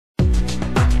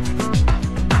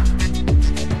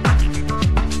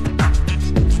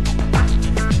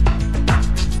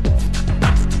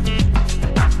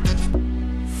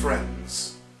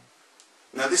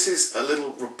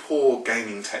little rapport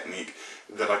gaining technique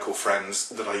that I call Friends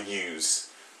that I use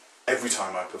every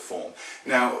time I perform.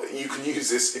 Now, you can use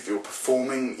this if you're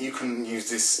performing, you can use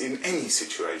this in any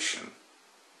situation.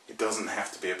 It doesn't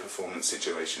have to be a performance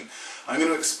situation. I'm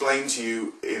going to explain to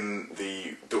you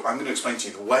the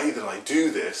way that I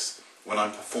do this when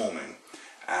I'm performing,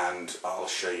 and I'll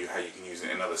show you how you can use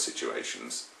it in other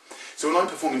situations. So when I'm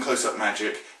performing close-up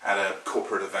magic at a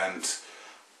corporate event,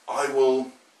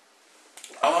 I'll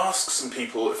ask some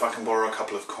people if I can borrow a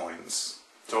couple of coins.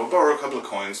 So I'll borrow a couple of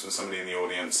coins from somebody in the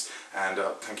audience, and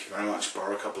thank you very much,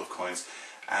 borrow a couple of coins,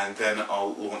 and then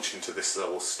I'll launch into this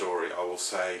little story. I will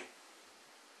say,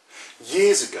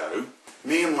 years ago,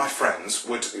 me and my friends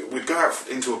would go out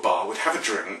into a bar, we'd have a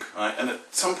drink, right? And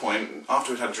at some point,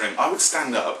 after we'd had a drink, I would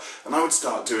stand up and I would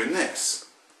start doing this.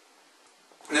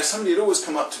 Now somebody would always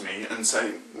come up to me and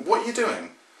say, "What are you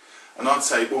doing?" And I'd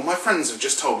say, "Well, my friends have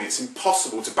just told me it's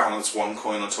impossible to balance one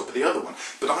coin on top of the other one,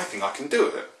 but I think I can do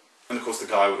it." And of course the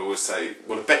guy would always say,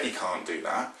 "Well, I bet you can't do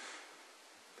that."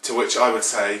 To which I would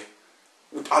say,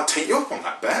 "I'll take you up on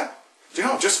that bet. Do you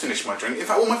know, I've just finished my drink. In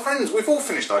fact, all my friends, we've all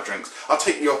finished our drinks. I'll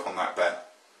take you up on that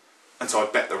bet." And so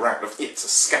I'd bet the round of, it's a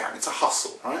scam, it's a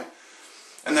hustle, right?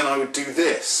 And then I would do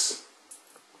this.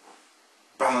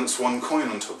 Balance one coin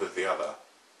on top of the other.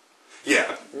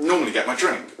 Yeah, I'd normally get my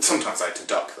drink. Sometimes I had to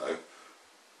duck, though.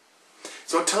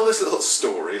 So I'd tell this little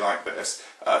story like this.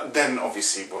 Then,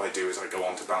 obviously, what I do is I go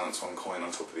on to balance one coin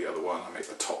on top of the other one. I make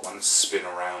the top one spin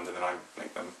around, and then I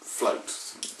make them float.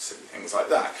 Silly things like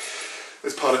that.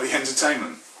 As part of the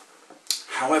entertainment.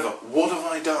 However, what have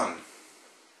I done?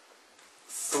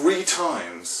 3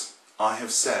 times I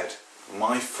have said,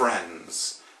 "my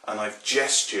friends," and I've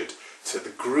gestured to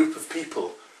the group of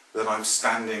people that I'm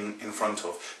standing in front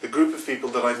of, the group of people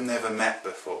that I've never met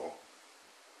before.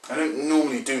 I don't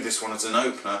normally do this one as an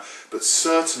opener, but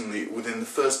certainly within the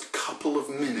first couple of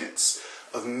minutes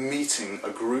of meeting a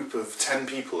group of 10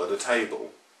 people at a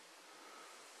table,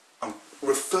 I'm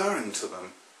referring to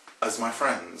them as my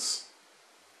friends.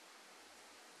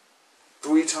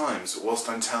 3 times whilst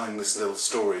I'm telling this little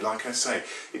story. Like I say,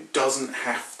 it doesn't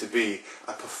have to be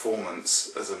a performance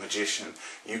as a magician.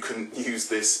 You can use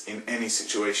this in any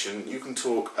situation. You can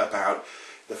talk about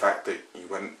the fact that you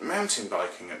went mountain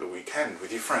biking at the weekend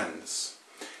with your friends.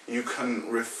 You can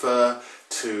refer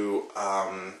to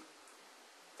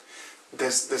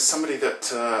there's somebody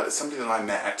that I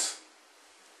met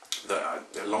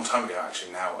a long time ago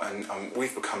actually now, and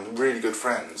we've become really good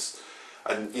friends.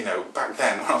 And you know, back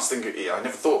then when I was thinking, I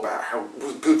never thought about how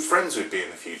good friends we'd be in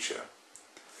the future.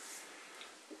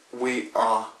 We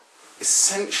are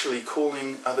essentially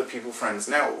calling other people friends.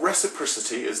 Now,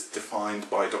 reciprocity is defined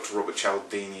by Dr. Robert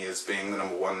Cialdini as being the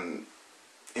 #1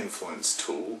 influence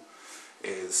tool,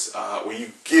 is where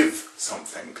you give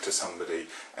something to somebody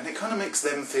and it kind of makes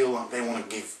them feel like they want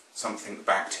to give something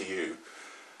back to you.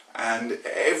 And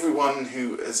everyone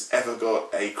who has ever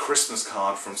got a Christmas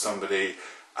card from somebody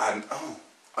and, oh,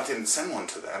 I didn't send one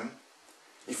to them,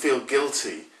 you feel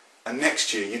guilty, and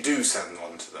next year you do send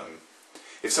one to them.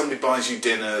 If somebody buys you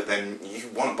dinner, then you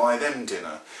want to buy them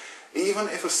dinner. Even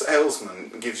if a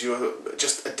salesman gives you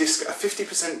just a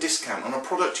 50% discount on a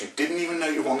product you didn't even know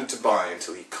you wanted to buy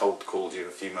until he cold called you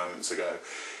a few moments ago,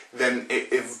 then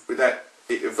it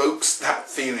evokes that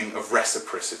feeling of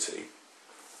reciprocity.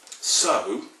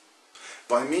 So,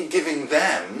 by me giving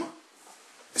them,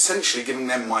 essentially giving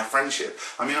them my friendship,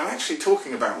 I mean, I'm actually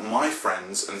talking about my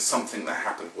friends and something that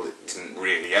happened. Well, it didn't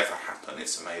really ever happen,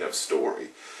 it's a made-up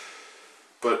story.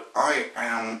 But I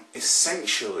am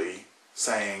essentially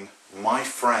saying my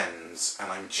friends,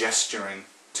 and I'm gesturing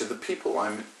to the people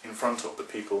I'm in front of, the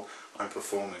people I'm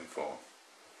performing for.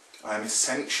 I am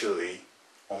essentially,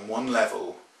 on one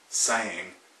level,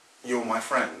 saying, you're my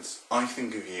friends. I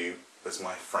think of you as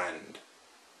my friend.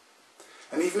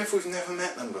 And even if we've never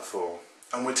met them before,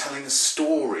 and we're telling a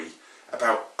story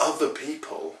about other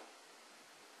people,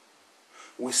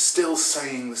 we're still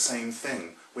saying the same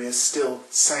thing. We are still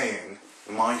saying,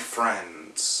 my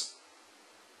friends.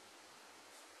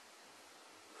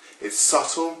 It's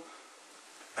subtle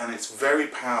and it's very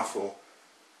powerful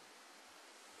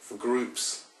for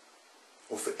groups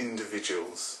or for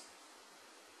individuals.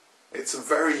 It's a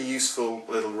very useful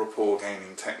little rapport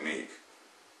gaining technique.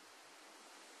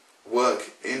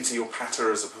 Work into your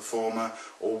patter as a performer,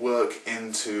 or work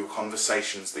into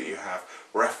conversations that you have,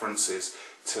 references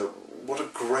to what a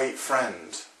great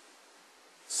friend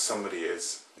somebody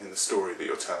is in the story that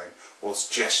you're telling,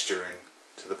 whilst gesturing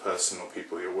to the person or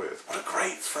people you're with. What a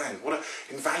great friend, what an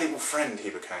invaluable friend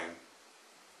he became.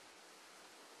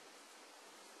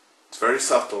 It's very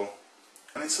subtle,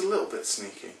 and it's a little bit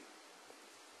sneaky.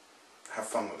 Have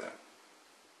fun with it.